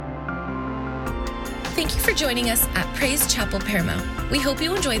Thank you for joining us at Praise Chapel Paramount. We hope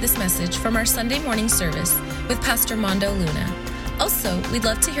you enjoy this message from our Sunday morning service with Pastor Mondo Luna. Also, we'd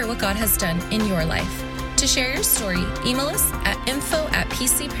love to hear what God has done in your life. To share your story, email us at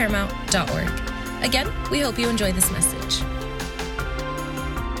info@pcparamount.org. Again, we hope you enjoy this message.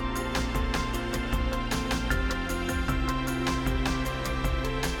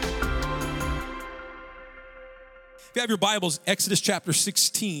 If you have your Bibles, Exodus chapter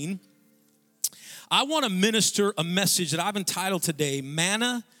 16, I want to minister a message that I've entitled today,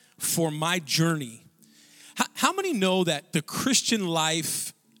 Manna for My Journey. How many know that the Christian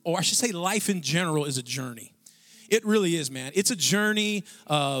life, or I should say life in general, is a journey? It really is, man. It's a journey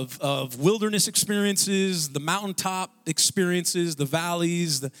of wilderness experiences, the mountaintop experiences, the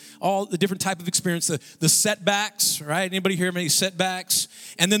valleys, all the different type of experience, the setbacks, right? Anybody hear of any setbacks?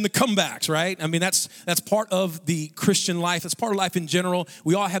 And then the comebacks, right? I mean, that's part of the Christian life. It's part of life in general.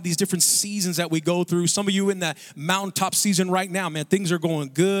 We all have these different seasons that we go through. Some of you in that mountaintop season right now, man, things are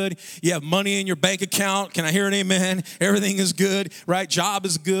going good. You have money in your bank account. Can I hear an amen? Everything is good, right? Job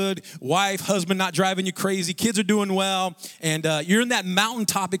is good. Wife, husband not driving you crazy. Kids are doing well. And you're in that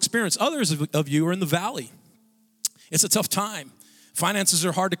mountaintop experience. Others of you are in the valley. It's a tough time. Finances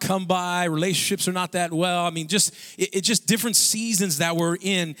are hard to come by. Relationships are not that well. I mean, it's just different seasons that we're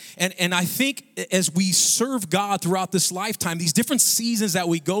in. And I think as we serve God throughout this lifetime, these different seasons that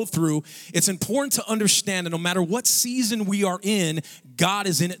we go through, it's important to understand that no matter what season we are in, God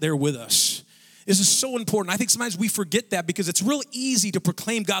is in it there with us. This is so important. I think sometimes we forget that because it's real easy to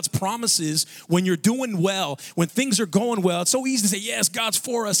proclaim God's promises when you're doing well, when things are going well. It's so easy to say, yes, God's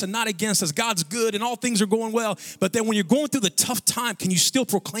for us and not against us. God's good and all things are going well. But then when you're going through the tough time, can you still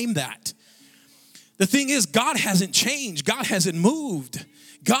proclaim that? The thing is, God hasn't changed. God hasn't moved.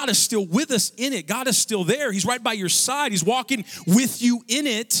 God is still with us in it. God is still there. He's right by your side. He's walking with you in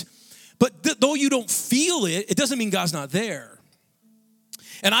it. But though you don't feel it, it doesn't mean God's not there.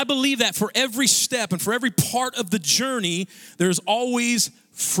 And I believe that for every step and for every part of the journey, there's always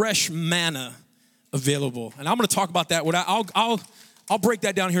fresh manna available. And I'm going to talk about that. I'll break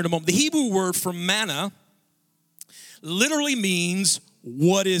that down here in a moment. The Hebrew word for manna literally means,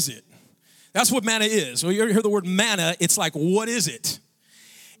 what is it? That's what manna is. When you hear the word manna, it's like, what is it?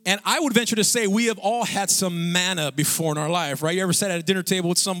 And I would venture to say we have all had some manna before in our life, right? You ever sat at a dinner table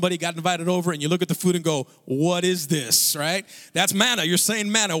with somebody, got invited over, and you look at the food and go, what is this, right? That's manna. You're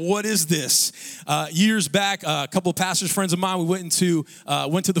saying manna. What is this? Years back, a couple of pastors, friends of mine, we went to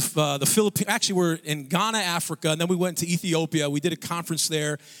the Philippines. Actually, we're in Ghana, Africa, and then we went to Ethiopia. We did a conference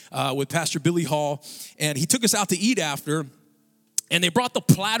there with Pastor Billy Hall, and he took us out to eat after, and they brought the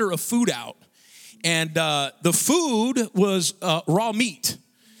platter of food out. And the food was raw meat.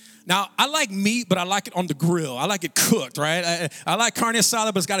 Now, I like meat, but I like it on the grill. I like it cooked, right? I like carne asada,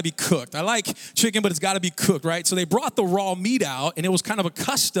 but it's got to be cooked. I like chicken, but it's got to be cooked, right? So they brought the raw meat out, and it was kind of a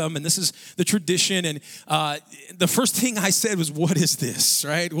custom, and this is the tradition. And the first thing I said was, what is this,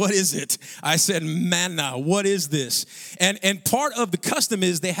 right? What is it? I said, manna. What is this? And part of the custom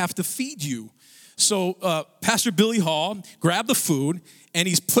is they have to feed you. So Pastor Billy Hall grabbed the food, and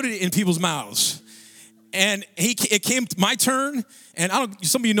he's put it in people's mouths. And it came to my turn, and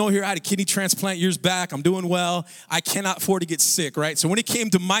some of you know here, I had a kidney transplant years back. I'm doing well. I cannot afford to get sick, right? So when it came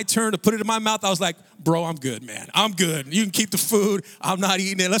to my turn to put it in my mouth, I was like, bro, I'm good, man. I'm good. You can keep the food. I'm not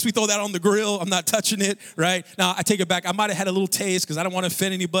eating it. Unless we throw that on the grill, I'm not touching it, right? Now, I take it back. I might have had a little taste because I don't want to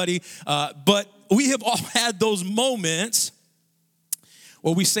offend anybody. But we have all had those moments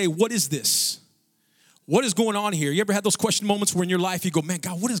where we say, what is this? What is going on here? You ever had those question moments where in your life you go, man,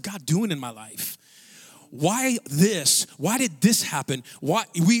 God, what is God doing in my life? Why this? Why did this happen? Why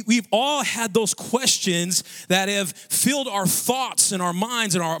we've all had those questions that have filled our thoughts and our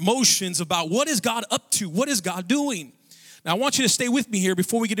minds and our emotions about what is God up to? What is God doing? Now, I want you to stay with me here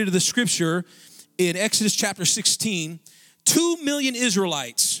before we get into the scripture in Exodus chapter 16. 2 million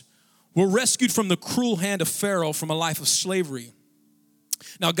Israelites were rescued from the cruel hand of Pharaoh from a life of slavery.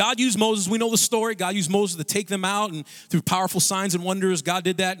 Now, God used Moses. We know the story. God used Moses to take them out, and through powerful signs and wonders, God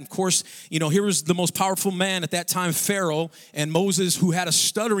did that. And of course, here was the most powerful man at that time, Pharaoh, and Moses, who had a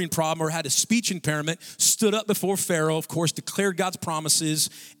stuttering problem or had a speech impairment, stood up before Pharaoh, of course, declared God's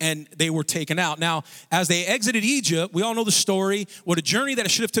promises, and they were taken out. Now, as they exited Egypt, we all know the story. What a journey that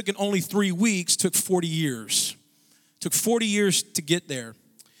should have taken only 3 weeks took 40 years. It took 40 years to get there.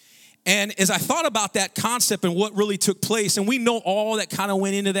 And as I thought about that concept and what really took place, and we know all that kind of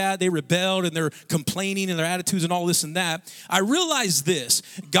went into that, they rebelled and they're complaining and their attitudes and all this and that, I realized this: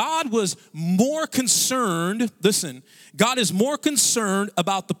 God was more concerned, listen, God is more concerned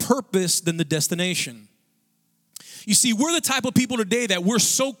about the purpose than the destination. You see, we're the type of people today that we're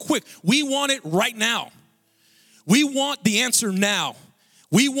so quick. We want it right now. We want the answer now.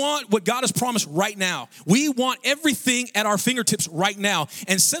 We want what God has promised right now. We want everything at our fingertips right now.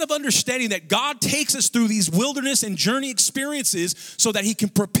 Instead of understanding that God takes us through these wilderness and journey experiences so that he can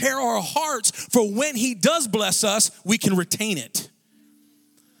prepare our hearts for when he does bless us, we can retain it.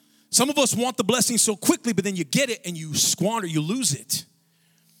 Some of us want the blessing so quickly, but then you get it and you squander, you lose it.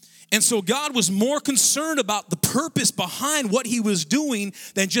 And so God was more concerned about the purpose behind what he was doing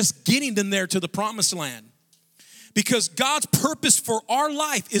than just getting them there to the promised land. Because God's purpose for our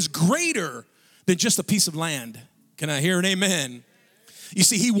life is greater than just a piece of land. Can I hear an amen? You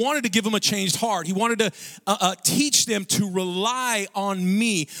see, he wanted to give them a changed heart. He wanted to teach them to rely on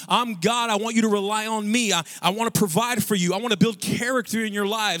me. I'm God. I want you to rely on me. I want to provide for you. I want to build character in your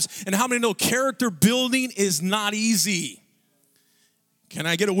lives. And how many know character building is not easy? Can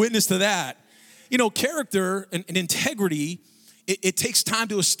I get a witness to that? You know, character and integrity, it takes time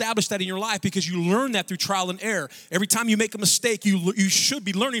to establish that in your life because you learn that through trial and error. Every time you make a mistake, you should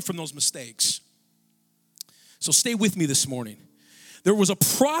be learning from those mistakes. So stay with me this morning. There was a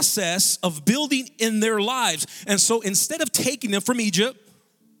process of building in their lives. And so instead of taking them from Egypt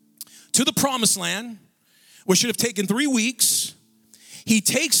to the promised land, which should have taken 3 weeks, he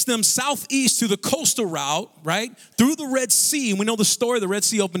takes them southeast to the coastal route, right? Through the Red Sea. And we know the story. The Red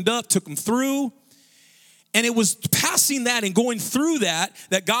Sea opened up, took them through. And it was passing that and going through that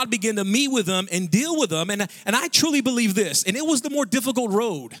God began to meet with them and deal with them. And I truly believe this. And it was the more difficult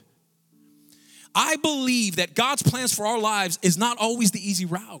road. I believe that God's plans for our lives is not always the easy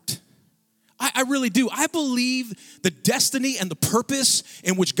route. I really do. I believe the destiny and the purpose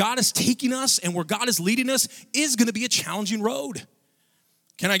in which God is taking us and where God is leading us is going to be a challenging road.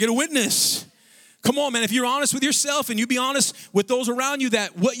 Can I get a witness? Come on, man. If you're honest with yourself and you be honest with those around you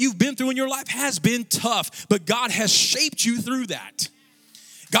that what you've been through in your life has been tough, but God has shaped you through that.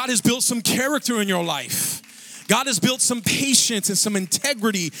 God has built some character in your life. God has built some patience and some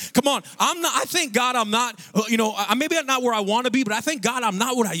integrity. Come on, I thank God I'm not, maybe I'm not where I want to be, but I thank God I'm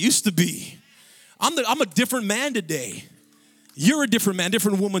not what I used to be. I'm a different man today. You're a different man,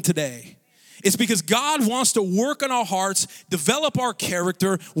 different woman today. It's because God wants to work on our hearts, develop our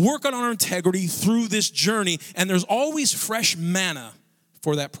character, work on our integrity through this journey. And there's always fresh manna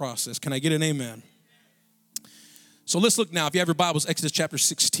for that process. Can I get an amen? So let's look now. If you have your Bibles, Exodus chapter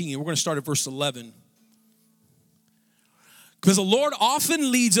 16. We're going to start at verse 11. Because the Lord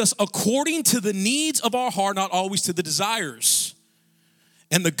often leads us according to the needs of our heart, not always to the desires.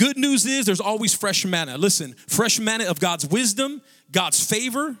 And the good news is there's always fresh manna. Listen, fresh manna of God's wisdom, God's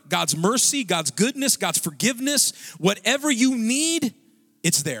favor, God's mercy, God's goodness, God's forgiveness. Whatever you need,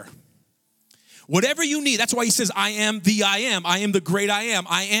 it's there. Whatever you need. That's why he says, I am the I am. I am the great I am.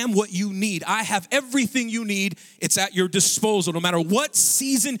 I am what you need. I have everything you need. It's at your disposal. No matter what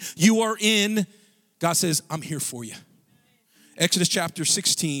season you are in, God says, I'm here for you. Exodus chapter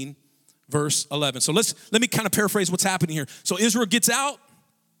 16, verse 11. So let me kind of paraphrase what's happening here. So Israel gets out.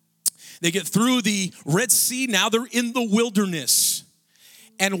 They get through the Red Sea. Now they're in the wilderness.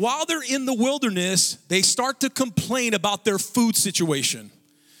 And while they're in the wilderness, they start to complain about their food situation.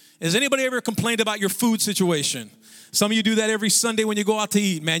 Has anybody ever complained about your food situation? Some of you do that every Sunday when you go out to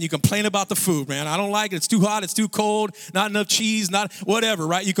eat, man. You complain about the food, man. I don't like it. It's too hot. It's too cold. Not enough cheese. Not whatever,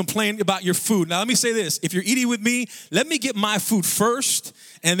 right? You complain about your food. Now, let me say this. If you're eating with me, let me get my food first,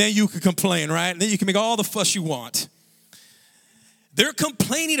 and then you can complain, right? And then you can make all the fuss you want. They're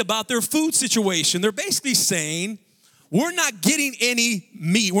complaining about their food situation. They're basically saying, we're not getting any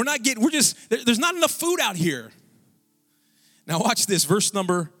meat. There's not enough food out here. Now, watch this. Verse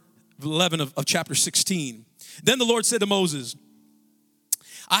number 11 of chapter 16. Then the Lord said to Moses,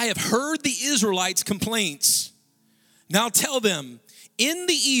 I have heard the Israelites' complaints. Now tell them, in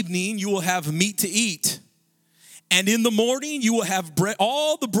the evening you will have meat to eat, and in the morning you will have bread,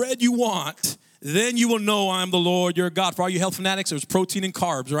 all the bread you want. Then you will know I am the Lord your God. For all you health fanatics, there's protein and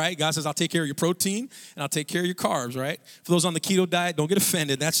carbs, right? God says, I'll take care of your protein and I'll take care of your carbs, right? For those on the keto diet, don't get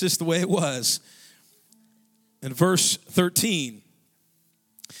offended. That's just the way it was. In verse 13,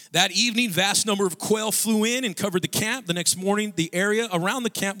 that evening, vast number of quail flew in and covered the camp. The next morning, the area around the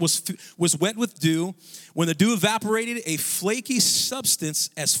camp was wet with dew. When the dew evaporated, a flaky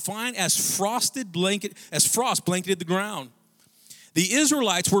substance as fine as frost blanketed the ground. The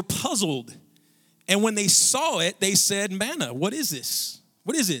Israelites were puzzled. And when they saw it, they said, manna, what is this?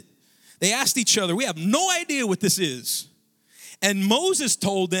 What is it? They asked each other, we have no idea what this is. And Moses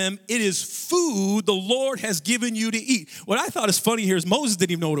told them, it is food the Lord has given you to eat. What I thought is funny here is Moses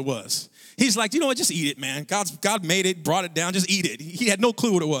didn't even know what it was. He's like, you know what, just eat it, man. God made it, brought it down, just eat it. He had no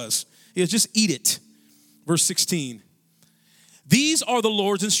clue what it was. He was just eat it. verse 16. These are the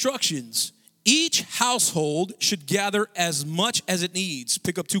Lord's instructions. Each household should gather as much as it needs.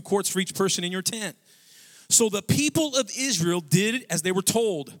 Pick up 2 quarts for each person in your tent. So the people of Israel did as they were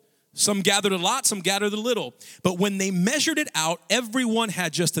told. Some gathered a lot, some gathered a little. But when they measured it out, everyone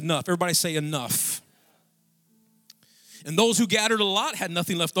had just enough. Everybody say enough. And those who gathered a lot had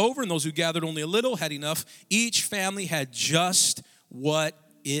nothing left over, and those who gathered only a little had enough. Each family had just what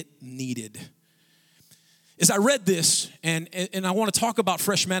it needed. As I read this, and I want to talk about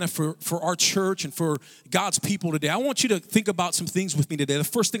fresh manna for our church and for God's people today, I want you to think about some things with me today. The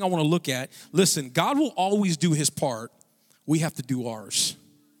first thing I want to look at, listen, God will always do his part. We have to do ours.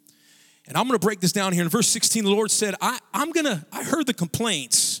 And I'm going to break this down here. In verse 16, the Lord said, I heard the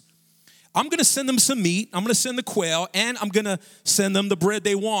complaints. I'm going to send them some meat. I'm going to send the quail, and I'm going to send them the bread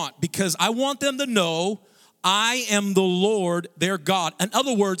they want, because I want them to know I am the Lord, their God. In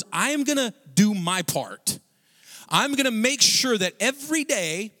other words, I am going to do my part. I'm going to make sure that every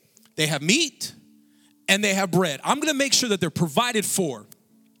day they have meat and they have bread. I'm going to make sure that they're provided for.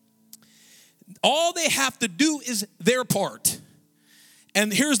 All they have to do is their part.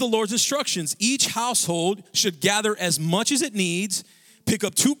 And here's the Lord's instructions. Each household should gather as much as it needs, pick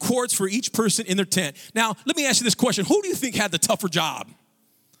up 2 quarts for each person in their tent. Now, let me ask you this question. Who do you think had the tougher job?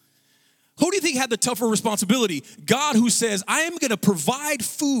 Who do you think had the tougher responsibility? God, who says, I am going to provide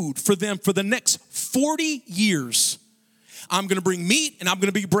food for them for the next 40 years. I'm going to bring meat and I'm going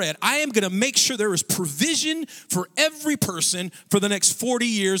to bring bread. I am going to make sure there is provision for every person for the next 40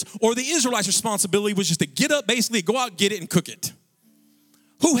 years. Or the Israelites' responsibility was just to get up, basically go out, get it, and cook it.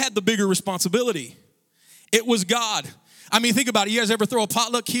 Who had the bigger responsibility? It was God. I mean, think about it. You guys ever throw a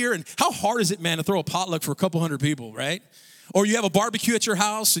potluck here? And how hard is it, man, to throw a potluck for a couple hundred people, right? Or you have a barbecue at your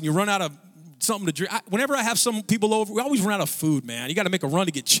house and you run out of something to drink. Whenever I have some people over, we always run out of food, man. You got to make a run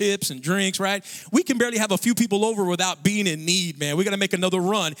to get chips and drinks, right? We can barely have a few people over without being in need, man. We got to make another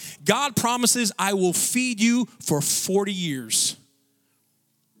run. God promises, I will feed you for 40 years,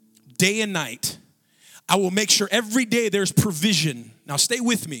 day and night. I will make sure every day there's provision. Now stay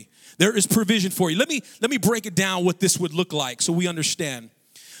with me. There is provision for you. Let me break it down what this would look like so we understand.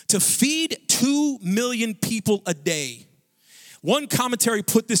 To feed 2 million people a day. One commentary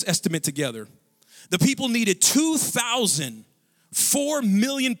put this estimate together. The people needed 4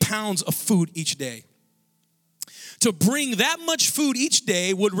 million pounds of food each day. To bring that much food each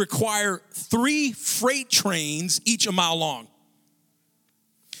day would require 3 freight trains, each a mile long.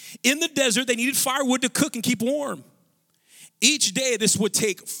 In the desert, they needed firewood to cook and keep warm. Each day, this would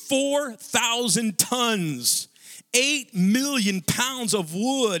take 4,000 tons, 8 million pounds of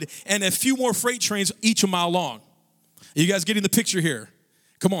wood, and a few more freight trains, each a mile long. Are you guys getting the picture here?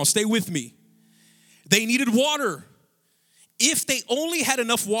 Come on, stay with me. They needed water. If they only had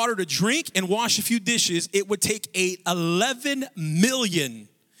enough water to drink and wash a few dishes, it would take 11 million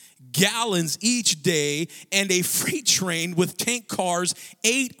gallons each day and a freight train with tank cars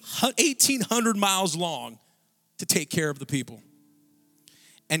 1,800 miles long to take care of the people.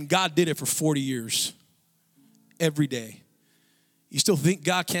 And God did it for 40 years, every day. You still think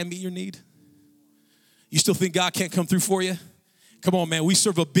God can't meet your need? You still think God can't come through for you? Come on, man. We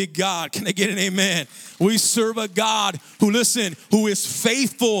serve a big God. Can I get an amen? We serve a God who is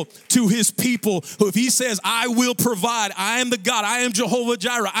faithful to his people. Who, if he says, I will provide, I am the God. I am Jehovah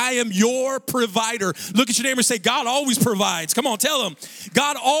Jireh. I am your provider. Look at your neighbor and say, God always provides. Come on, tell him.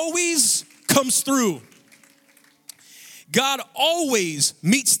 God always comes through. God always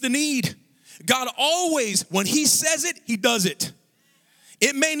meets the need. God always, when he says it, he does it.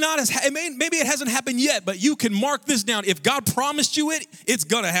 Maybe it hasn't happened yet, but you can mark this down. If God promised you it, it's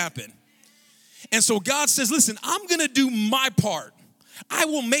gonna happen. And so God says, listen, I'm gonna do my part. I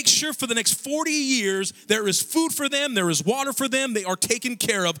will make sure for the next 40 years, there is food for them, there is water for them, they are taken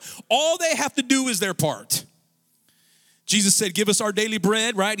care of. All they have to do is their part. Jesus said, give us our daily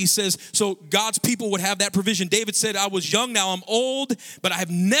bread, right? He says, so God's people would have that provision. David said, I was young, now I'm old, but I have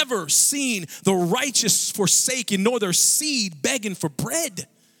never seen the righteous forsaken, nor their seed begging for bread.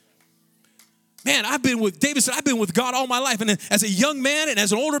 Man, David said, I've been with God all my life. And as a young man and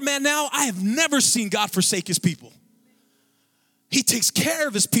as an older man now, I have never seen God forsake his people. He takes care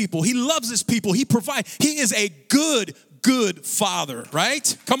of his people. He loves his people. He provides. He is a good father,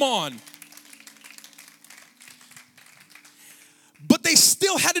 right? Come on. But they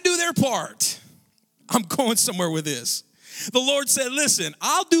still had to do their part. I'm going somewhere with this. The Lord said, listen,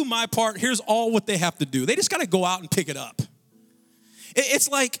 I'll do my part. Here's all what they have to do. They just got to go out and pick it up. It's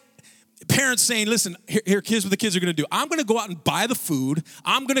like parents saying, listen, here's what the kids are going to do. I'm going to go out and buy the food.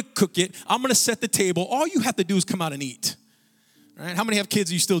 I'm going to cook it. I'm going to set the table. All you have to do is come out and eat. Right? How many have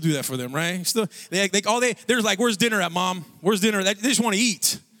kids? You still do that for them, right? Still, they're like, where's dinner at, Mom? Where's dinner? They just want to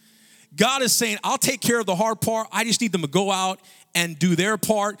eat. God is saying, I'll take care of the hard part. I just need them to go out and do their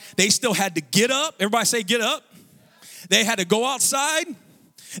part. They still had to get up. Everybody say, get up. They had to go outside. You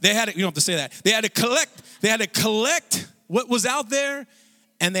don't have to say that. They had to collect what was out there,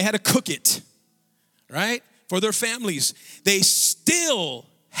 and they had to cook it, right? For their families. They still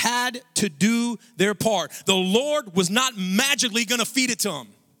had to do their part. The Lord was not magically going to feed it to them.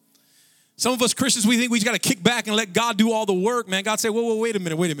 Some of us Christians, we think we just got to kick back and let God do all the work, man. God said, whoa, wait a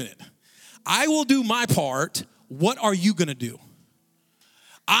minute. I will do my part. What are you going to do?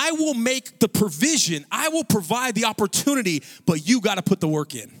 I will make the provision. I will provide the opportunity, but you got to put the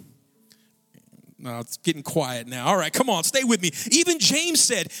work in. No, it's getting quiet now. All right, come on, stay with me. Even James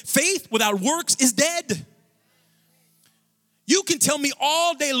said, faith without works is dead. You can tell me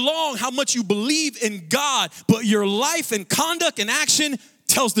all day long how much you believe in God, but your life and conduct and action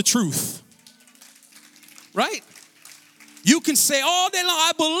tells the truth. Right? You can say all day long,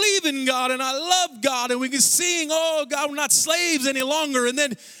 I believe in God and I love God, and we can sing, oh God, we're not slaves any longer. And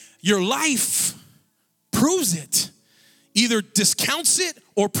then your life proves it. Either discounts it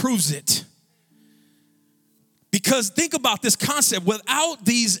or proves it. Because think about this concept. Without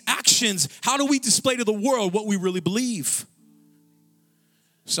these actions, how do we display to the world what we really believe?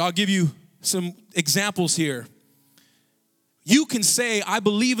 So I'll give you some examples here. You can say, I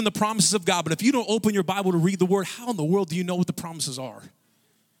believe in the promises of God, but if you don't open your Bible to read the word, how in the world do you know what the promises are?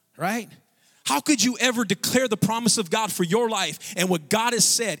 Right? How could you ever declare the promise of God for your life and what God has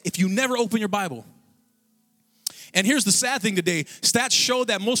said if you never open your Bible? And here's the sad thing today. Stats show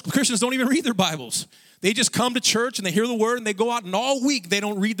that most Christians don't even read their Bibles. They just come to church and they hear the word and they go out, and all week they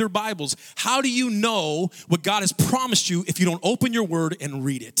don't read their Bibles. How do you know what God has promised you if you don't open your word and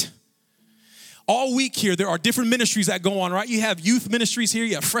read it? All week here, there are different ministries that go on, right? You have youth ministries here.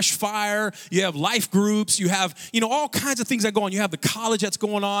 You have Fresh Fire. You have life groups. You have, all kinds of things that go on. You have the college that's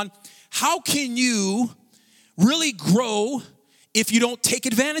going on. How can you really grow if you don't take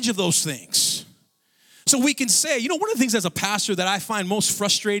advantage of those things? So we can say, one of the things as a pastor that I find most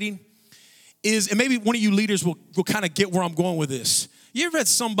frustrating is, and maybe one of you leaders will kind of get where I'm going with this. You ever had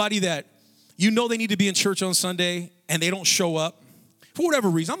somebody that they need to be in church on Sunday and they don't show up? For whatever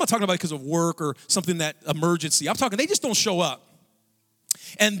reason. I'm not talking about because of work or something, that emergency. I'm talking they just don't show up.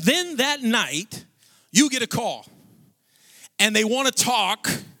 And then that night, you get a call. And they want to talk.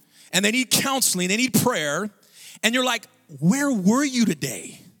 And they need counseling. They need prayer. And you're like, where were you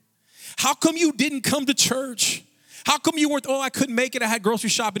today? How come you didn't come to church? How come you weren't, I couldn't make it. I had grocery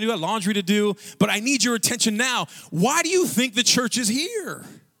shopping to do, I had laundry to do. But I need your attention now. Why do you think the church is here?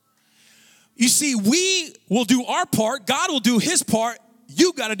 You see, we will do our part. God will do his part.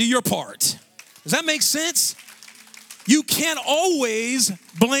 You got to do your part. Does that make sense? You can't always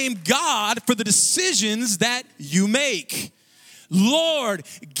blame God for the decisions that you make. Lord,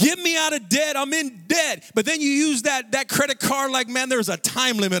 get me out of debt. I'm in debt. But then you use that credit card like, man, there's a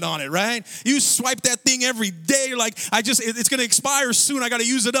time limit on it, right? You swipe that thing every day. You're like, it's going to expire soon. I got to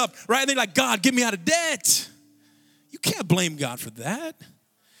use it up, right? And they're like, God, get me out of debt. You can't blame God for that.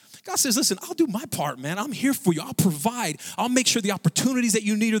 God says, listen, I'll do my part, man. I'm here for you. I'll provide. I'll make sure the opportunities that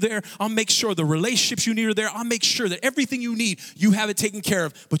you need are there. I'll make sure the relationships you need are there. I'll make sure that everything you need, you have it taken care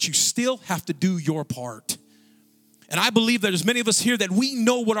of. But you still have to do your part. And I believe that there's many of us here that we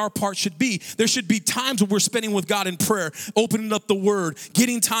know what our part should be. There should be times when we're spending with God in prayer, opening up the word,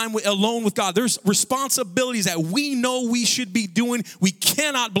 getting time alone with God. There's responsibilities that we know we should be doing. We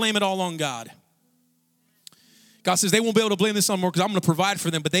cannot blame it all on God. God says they won't be able to blame this on more because I'm going to provide for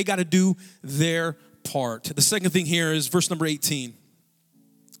them, but they got to do their part. The second thing here is verse number 18.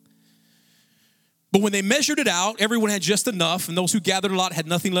 But when they measured it out, everyone had just enough, and those who gathered a lot had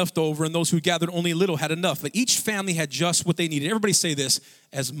nothing left over, and those who gathered only a little had enough. But each family had just what they needed. Everybody say this,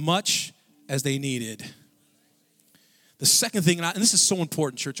 as much as they needed. The second thing, and this is so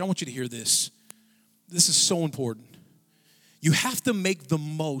important, church, I want you to hear this. This is so important. You have to make the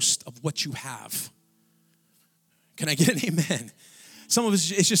most of what you have. Can I get an amen? Some of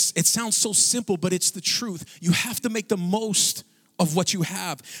it sounds so simple, but it's the truth. You have to make the most of what you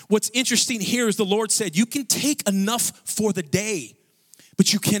have. What's interesting here is the Lord said, you can take enough for the day,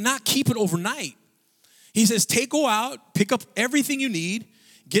 but you cannot keep it overnight. He says, go out, pick up everything you need,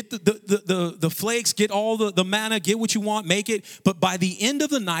 get the flakes, get all the manna, get what you want, make it. But by the end of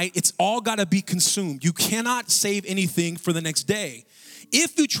the night, it's all got to be consumed. You cannot save anything for the next day.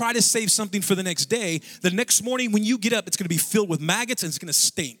 If you try to save something for the next day, the next morning when you get up, it's going to be filled with maggots and it's going to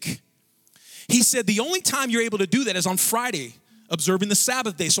stink. He said the only time you're able to do that is on Friday, observing the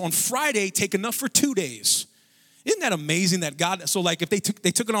Sabbath day. So on Friday, take enough for 2 days. Isn't that amazing that God, so like if they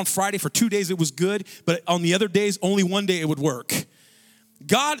took it on Friday for 2 days, it was good, but on the other days, only one day it would work.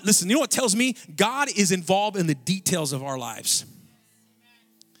 God, listen, you know what tells me? God is involved in the details of our lives.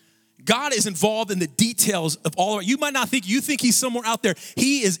 God is involved in the details of all of our, you might not think, you think he's somewhere out there.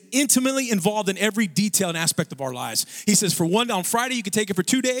 He is intimately involved in every detail and aspect of our lives. He says on Friday, you can take it for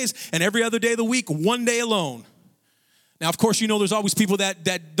 2 days, and every other day of the week, 1 day alone. Now, of course, you know there's always people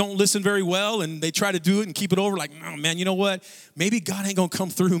that don't listen very well, and they try to do it and keep it over like, oh, man, you know what? Maybe God ain't going to come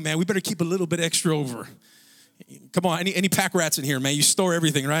through, man. We better keep a little bit extra over. Come on, any pack rats in here, man? You store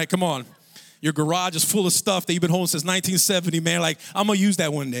everything, right? Come on. Your garage is full of stuff that you've been holding since 1970, man. Like, I'm going to use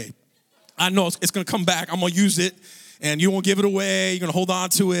that one day. I know it's going to come back. I'm going to use it, and you won't give it away. You're going to hold on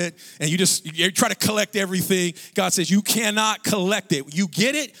to it, and you try to collect everything. God says, you cannot collect it. You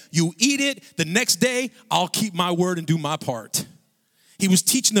get it, you eat it. The next day, I'll keep my word and do my part. He was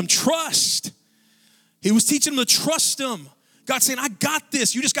teaching them trust. He was teaching them to trust him. God's saying, I got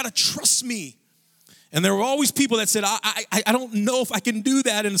this. You just got to trust me. And there were always people that said, I don't know if I can do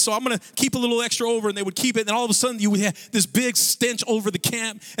that, and so I'm going to keep a little extra over, and they would keep it, and then all of a sudden you would have this big stench over the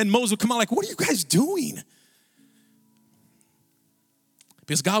camp, and Moses would come out like, what are you guys doing?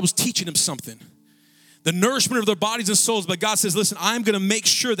 Because God was teaching them something. The nourishment of their bodies and souls, but God says, listen, I'm going to make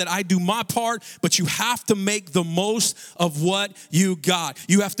sure that I do my part, but you have to make the most of what you got.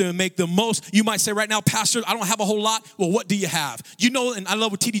 You have to make the most. You might say right now, Pastor, I don't have a whole lot. Well, what do you have? You know, and I love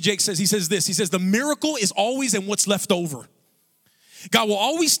what T.D. Jakes says. He says this. He says, the miracle is always in what's left over. God will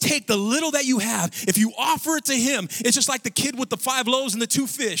always take the little that you have. If you offer it to him, it's just like the kid with the 5 loaves and the 2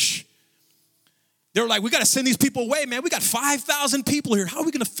 fish. They were like, we got to send these people away, man. We got 5,000 people here. How are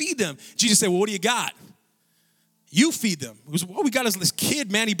we going to feed them? Jesus said, well, what do you got? You feed them. He goes, what we got is this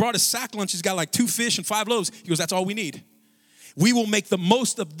kid, man. He brought his sack lunch. He's got like 2 fish and 5 loaves. He goes, that's all we need. We will make the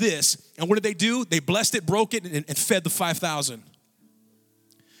most of this. And what did they do? They blessed it, broke it, and fed the 5,000.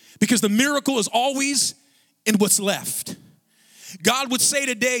 Because the miracle is always in what's left. God would say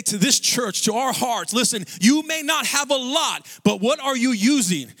today to this church, to our hearts, listen, you may not have a lot, but what are you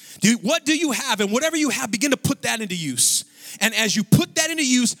using? What do you have? And whatever you have, begin to put that into use. And as you put that into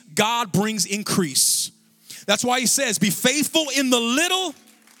use, God brings increase. That's why he says, be faithful in the little,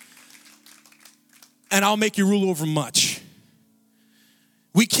 and I'll make you rule over much.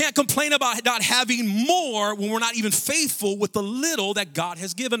 We can't complain about not having more when we're not even faithful with the little that God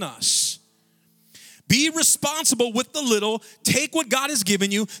has given us. Be responsible with the little. Take what God has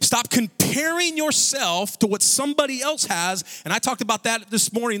given you. Stop comparing yourself to what somebody else has. And I talked about that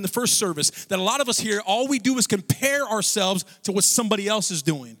this morning in the first service, that a lot of us here, all we do is compare ourselves to what somebody else is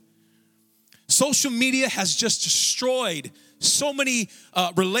doing. Social media has just destroyed so many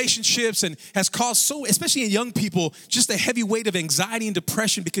relationships and has caused especially in young people, just a heavy weight of anxiety and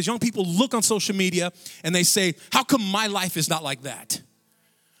depression because young people look on social media and they say, how come my life is not like that?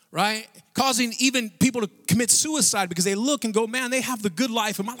 Right? Causing even people to commit suicide because they look and go, man, they have the good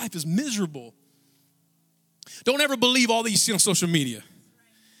life and my life is Don't ever believe all that you see on social media.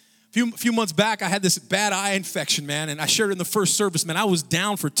 A few months back, I had this bad eye infection, man, and I shared it in the first service, man. I was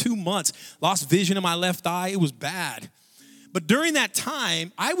down for 2 months, lost vision in my left eye. It was bad. But during that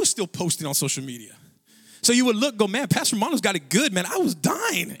time, I was still posting on social media. So you would look, go, man, Pastor Mondo's got it good, man. I was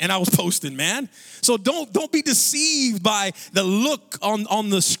dying, and I was posting, man. So don't be deceived by the look on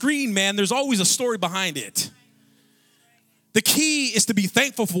the screen, man. There's always a story behind it. The key is to be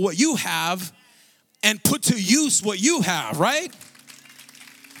thankful for what you have and put to use what you have, right?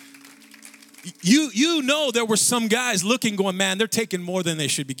 You know there were some guys looking going, man, they're taking more than they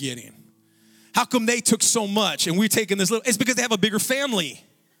should be getting. How come they took so much and we're taking this little? It's because they have a bigger family.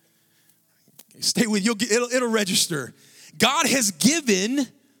 Stay with you. It'll register. God has given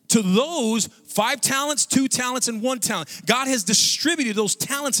to those 5 talents, 2 talents, and 1 talent. God has distributed those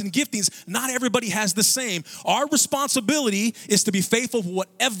talents and giftings. Not everybody has the same. Our responsibility is to be faithful for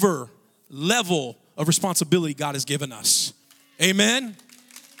whatever level of responsibility God has given us. Amen.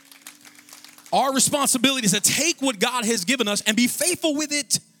 Our responsibility is to take what God has given us and be faithful with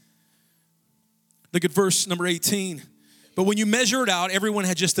it. Look at verse number 18. But when you measure it out, everyone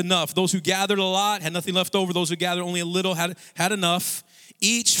had just enough. Those who gathered a lot had nothing left over. Those who gathered only a little had enough.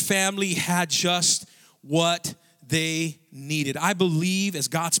 Each family had just what they needed. I believe as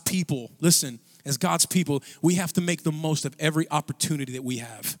God's people, listen, as God's people, we have to make the most of every opportunity that we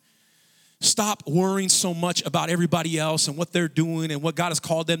have. Stop worrying so much about everybody else and what they're doing and what God has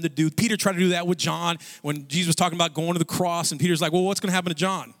called them to do. Peter tried to do that with John when Jesus was talking about going to the cross, and Peter's like, well, what's going to happen to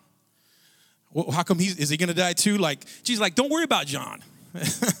John? Well, how come is he going to die too? Like, Jesus like, don't worry about John. All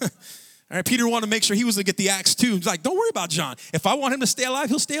right, Peter wanted to make sure he was going to get the axe too. He's like, don't worry about John. If I want him to stay alive,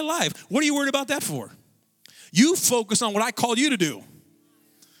 he'll stay alive. What are you worried about that for? You focus on what I called you to do.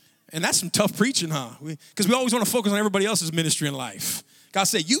 And that's some tough preaching, huh? Because we always want to focus on everybody else's ministry in life. God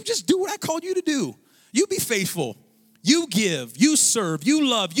said, you just do what I called you to do. You be faithful. You give. You serve. You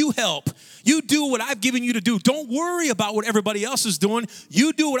love. You help. You do what I've given you to do. Don't worry about what everybody else is doing.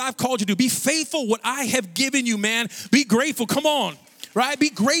 You do what I've called you to do. Be faithful what I have given you, man. Be grateful. Come on, right? Be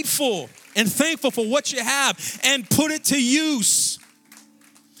grateful and thankful for what you have and put it to use.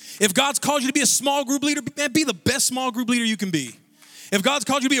 If God's called you to be a small group leader, man, be the best small group leader you can be. If God's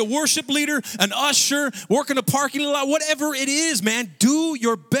called you to be a worship leader, an usher, work in a parking lot, whatever it is, man, do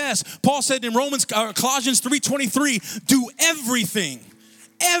your best. Paul said in Colossians 3:23, do everything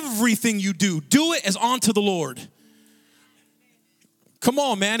you do it as unto the Lord. Come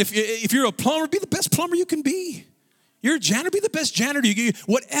on, man. If you're a plumber, be the best plumber you can be. You're a janitor, be the best janitor you can be.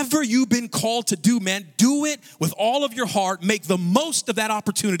 Whatever you've been called to do, man, do it with all of your heart. Make the most of that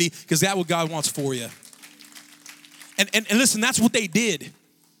opportunity because that's what God wants for you. And listen, that's what they did.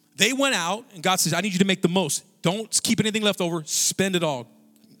 They went out and God says, I need you to make the most. Don't keep anything left over. Spend it all.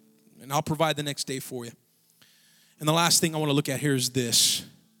 And I'll provide the next day for you. And the last thing I want to look at here is this.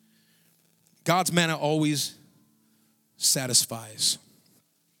 God's manna always satisfies.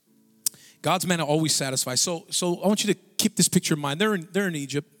 God's manna always satisfies. So I want you to keep this picture in mind. They're in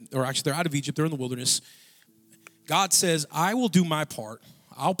Egypt, or actually they're out of Egypt. They're in the wilderness. God says, I will do my part.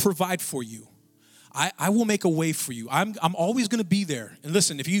 I'll provide for you. I will make a way for you. I'm always going to be there. And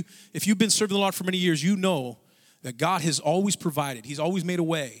listen, if you've been serving the Lord for many years, you know that God has always provided. He's always made a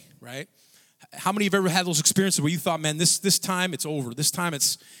way, right? How many of you have ever had those experiences where you thought, man, this time it's over. This time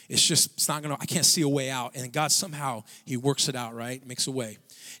it's not going to, I can't see a way out. And God somehow, he works it out, right? Makes a way.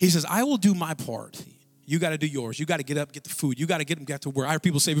 He says, I will do my part. You got to do yours. You got to get up, get the food. You got to get them to work. I heard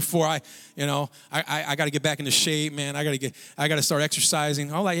people say before I got to get back into shape, man. I got to start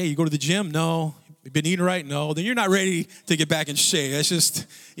exercising. I'm like, hey, you go to the gym? No. You've been eating right? No. Then you're not ready to get back in shape. That's just,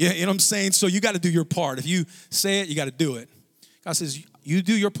 you know what I'm saying? So you got to do your part. If you say it, you got to do it. God says, you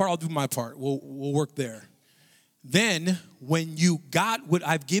do your part, I'll do my part. We'll work there. Then when you got what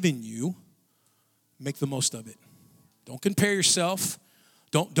I've given you, make the most of it. Don't compare yourself.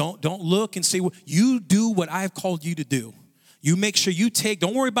 Don't look and say, well, you do what I've called you to do. You make sure you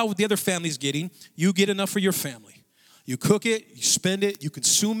don't worry about what the other family's getting. You get enough for your family. You cook it, you spend it, you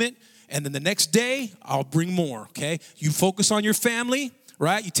consume it, and then the next day, I'll bring more, okay? You focus on your family,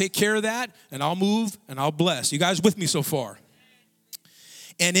 right? You take care of that, and I'll move, and I'll bless. You guys with me so far?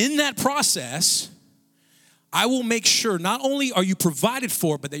 And in that process, I will make sure not only are you provided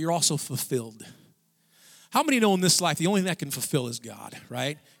for, but that you're also fulfilled. How many know in this life the only thing that can fulfill is God,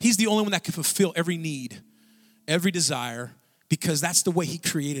 right? He's the only one that can fulfill every need, every desire, because that's the way he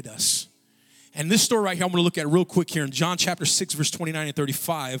created us. And this story right here, I'm going to look at real quick here in John chapter 6, verse 29 and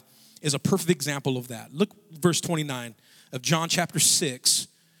 35 is a perfect example of that. Look, verse 29 of John chapter 6,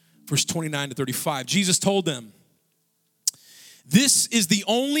 verse 29 to 35. Jesus told them, this is the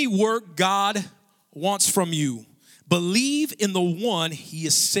only work God wants from you. Believe in the one he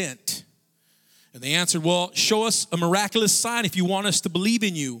has sent. And they answered, well, show us a miraculous sign if you want us to believe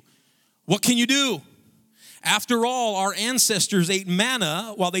in you. What can you do? After all, our ancestors ate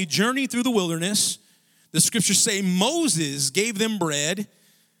manna while they journeyed through the wilderness. The scriptures say Moses gave them bread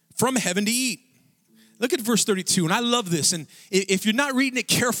from heaven to eat. Look at verse 32, and I love this. And if you're not reading it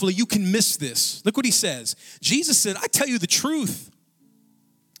carefully, you can miss this. Look what he says. Jesus said, I tell you the truth.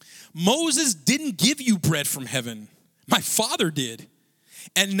 Moses didn't give you bread from heaven. My Father did.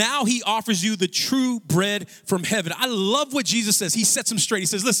 And now he offers you the true bread from heaven. I love what Jesus says. He sets him straight. He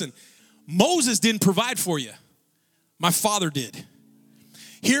says, listen, Moses didn't provide for you. My Father did.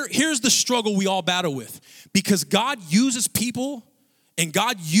 Here's the struggle we all battle with. Because God uses people, and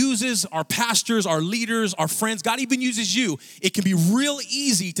God uses our pastors, our leaders, our friends. God even uses you. It can be real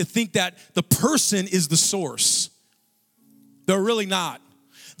easy to think that the person is the source. They're really not.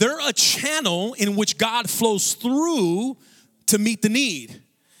 They're a channel in which God flows through to meet the need,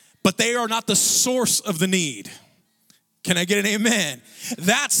 but they are not the source of the need. Can I get an amen?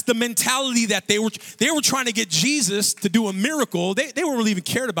 That's the mentality that they were trying to get Jesus to do a miracle. They weren't really even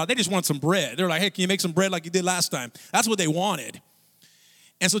cared about. They just wanted some bread. They're like, hey, can you make some bread like you did last time? That's what they wanted.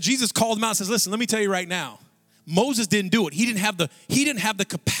 And so Jesus called them out and says, listen, let me tell you right now. Moses didn't do it. He didn't have the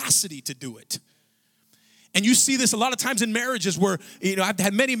capacity to do it. And you see this a lot of times in marriages where, I've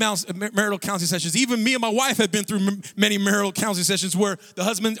had many marital counseling sessions. Even me and my wife have been through many marital counseling sessions where the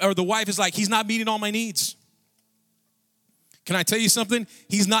husband or the wife is like, he's not meeting all my needs. Can I tell you something?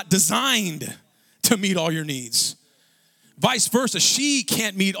 He's not designed to meet all your needs. Vice versa, she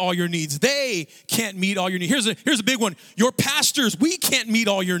can't meet all your needs. They can't meet all your needs. Here's a big one. Your pastors, we can't meet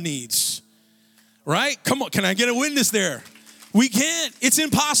all your needs. Right? Come on, can I get a witness there? We can't. It's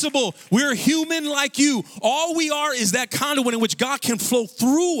impossible. We're human like you. All we are is that conduit in which God can flow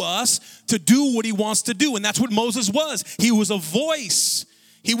through us to do what he wants to do. And that's what Moses was. He was a voice.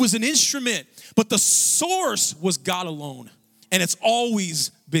 He was an instrument. But the source was God alone. And it's always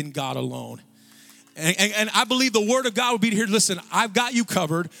been God alone. And I believe the word of God would be here. Listen, I've got you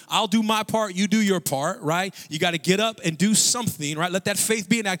covered. I'll do my part. You do your part, right? You got to get up and do something, right? Let that faith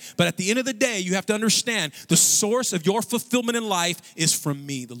be an act. But at the end of the day, you have to understand the source of your fulfillment in life is from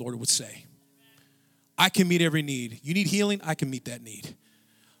me, the Lord would say. I can meet every need. You need healing? I can meet that need.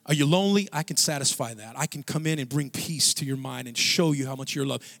 Are you lonely? I can satisfy that. I can come in and bring peace to your mind and show you how much you're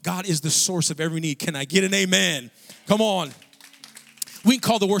loved. God is the source of every need. Can I get an amen? Come on. We can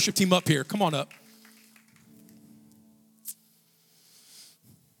call the worship team up here. Come on up.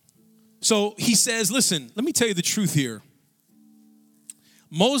 So he says, listen, let me tell you the truth here.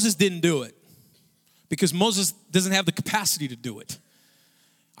 Moses didn't do it because Moses doesn't have the capacity to do it.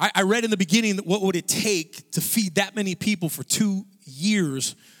 I read in the beginning that what would it take to feed that many people for 2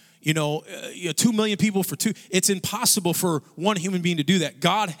 years, 2 million people for two. It's impossible for one human being to do that.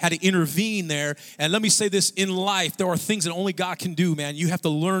 God had to intervene there. And let me say this, in life, there are things that only God can do, man. You have to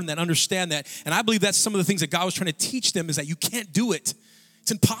learn that, understand that. And I believe that's some of the things that God was trying to teach them is that you can't do it.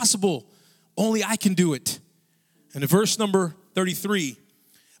 It's impossible. Only I can do it. And in verse number 33,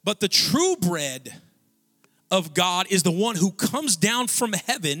 but the true bread of God is the one who comes down from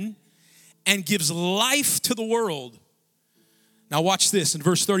heaven and gives life to the world. Now watch this in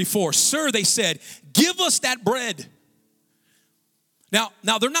verse 34. Sir, they said, give us that bread. Now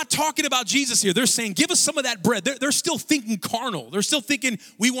they're not talking about Jesus here. They're saying, give us some of that bread. They're still thinking carnal. They're still thinking,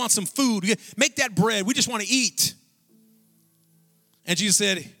 we want some food. Make that bread. We just want to eat. And Jesus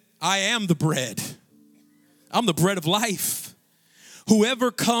said, I am the bread. I'm the bread of life.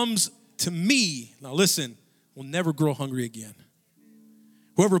 Whoever comes to me, now listen, will never grow hungry again.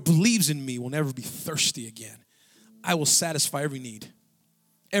 Whoever believes in me will never be thirsty again. I will satisfy every need.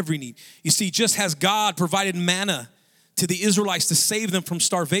 Every need. You see, just as God provided manna to the Israelites to save them from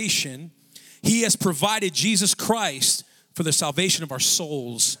starvation, he has provided Jesus Christ for the salvation of our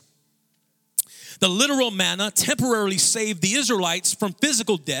souls. The literal manna temporarily saved the Israelites from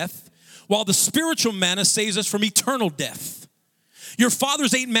physical death, while the spiritual manna saves us from eternal death. Your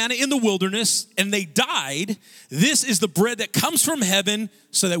fathers ate manna in the wilderness, and they died. This is the bread that comes from heaven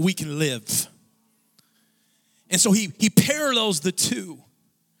so that we can live. And so he parallels the two.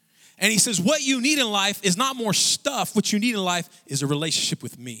 And he says, what you need in life is not more stuff. What you need in life is a relationship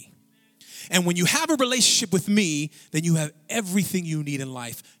with me. And when you have a relationship with me, then you have everything you need in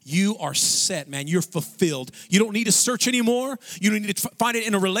life. You are set, man. You're fulfilled. You don't need to search anymore. You don't need to find it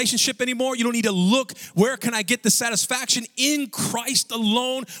in a relationship anymore. You don't need to look, where can I get the satisfaction? In Christ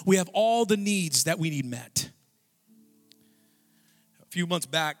alone, we have all the needs that we need met. A few months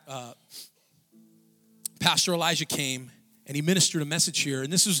back, Pastor Elijah came and he ministered a message here.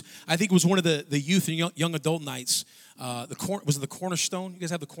 And this was, I think it was one of the youth and young adult nights. Was it the Cornerstone? You guys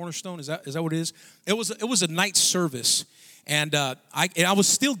have the Cornerstone? Is that what it is? It was a night service, and I was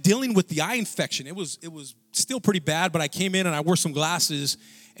still dealing with the eye infection. It was still pretty bad, but I came in and I wore some glasses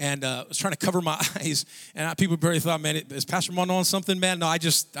and was trying to cover my eyes. And people probably thought, man, is Pastor Mondo on something, man? No,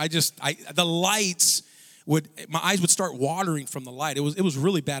 the lights my eyes would start watering from the light. It was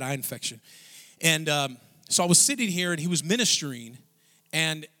really bad eye infection, and so I was sitting here and he was ministering.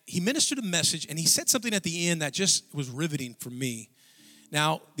 And he ministered a message, and he said something at the end that just was riveting for me.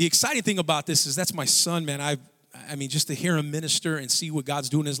 Now, the exciting thing about this is that's my son, man. I mean, just to hear him minister and see what God's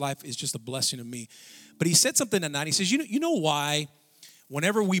doing in his life is just a blessing to me. But he said something that night. He says, you know why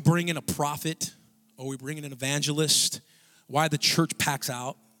whenever we bring in a prophet or we bring in an evangelist, why the church packs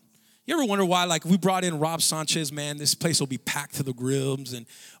out? You ever wonder why, like, if we brought in Rob Sanchez, man, this place will be packed to the grills,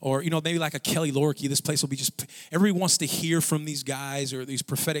 or maybe like a Kelly Lorky, this place will be just, everybody wants to hear from these guys or these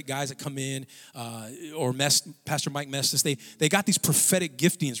prophetic guys that come in, or Pastor Mike Mestis, they got these prophetic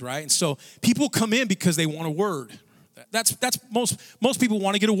giftings, right? And so people come in because they want a word. That's most people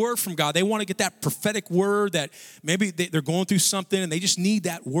want to get a word from God. They want to get that prophetic word that maybe they're going through something and they just need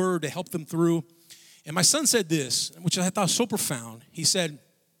that word to help them through. And my son said this, which I thought was so profound. He said,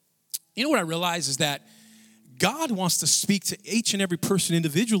 you know what I realize is that God wants to speak to each and every person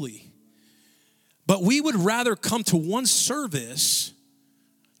individually. But we would rather come to one service,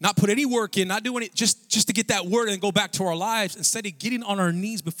 not put any work in, not doing it just to get that word and go back to our lives, instead of getting on our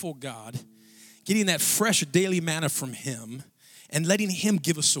knees before God, getting that fresh daily manna from him, and letting him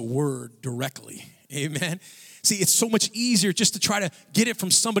give us a word directly. Amen. See, it's so much easier just to try to get it from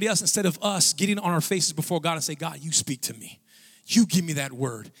somebody else instead of us getting on our faces before God and say, God, you speak to me. You give me that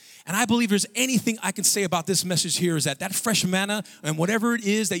word. And I believe there's anything I can say about this message here is that fresh manna and whatever it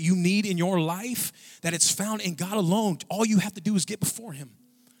is that you need in your life, that it's found in God alone. All you have to do is get before him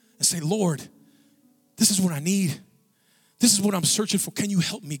and say, Lord, this is what I need. This is what I'm searching for. Can you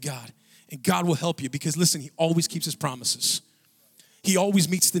help me, God? And God will help you because, listen, he always keeps his promises. He always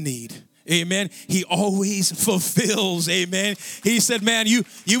meets the need. Amen. He always fulfills. Amen. He said, man, you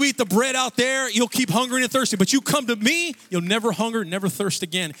eat the bread out there, you'll keep hungry and thirsty. But you come to me, you'll never hunger, never thirst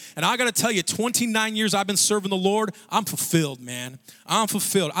again. And I got to tell you, 29 years I've been serving the Lord, I'm fulfilled, man. I'm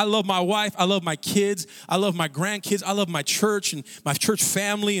fulfilled. I love my wife. I love my kids. I love my grandkids. I love my church and my church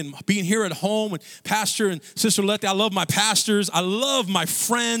family and being here at home. And Pastor and Sister Letty, I love my pastors. I love my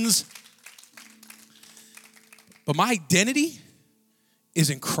friends. But my identity is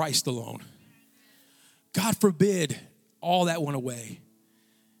in Christ alone. God forbid all that went away.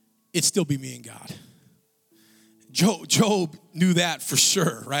 It'd still be me and God. Job knew that for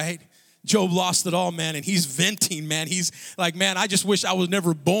sure, right? Job lost it all, man, and he's venting, man. He's like, man, I just wish I was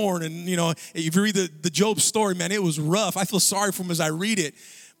never born. And, you know, if you read the Job story, man, it was rough. I feel sorry for him as I read it.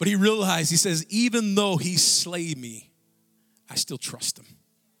 But he realized, he says, even though he slay me, I still trust him.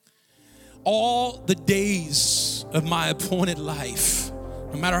 All the days of my appointed life,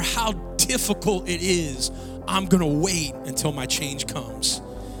 no matter how difficult it is, I'm going to wait until my change comes.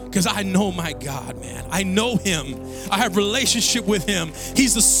 Because I know my God, man. I know him. I have relationship with him.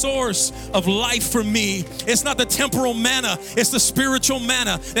 He's the source of life for me. It's not the temporal manna. It's the spiritual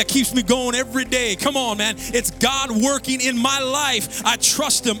manna that keeps me going every day. Come on, man. It's God working in my life. I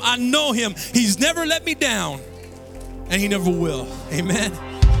trust him. I know him. He's never let me down. And he never will. Amen.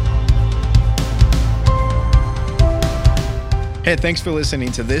 Hey, thanks for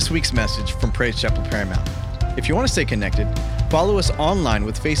listening to this week's message from Praise Chapel Paramount. If you want to stay connected, follow us online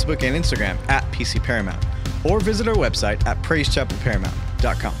with Facebook and Instagram at PC Paramount, or visit our website at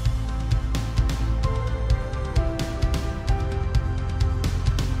praisechapelparamount.com.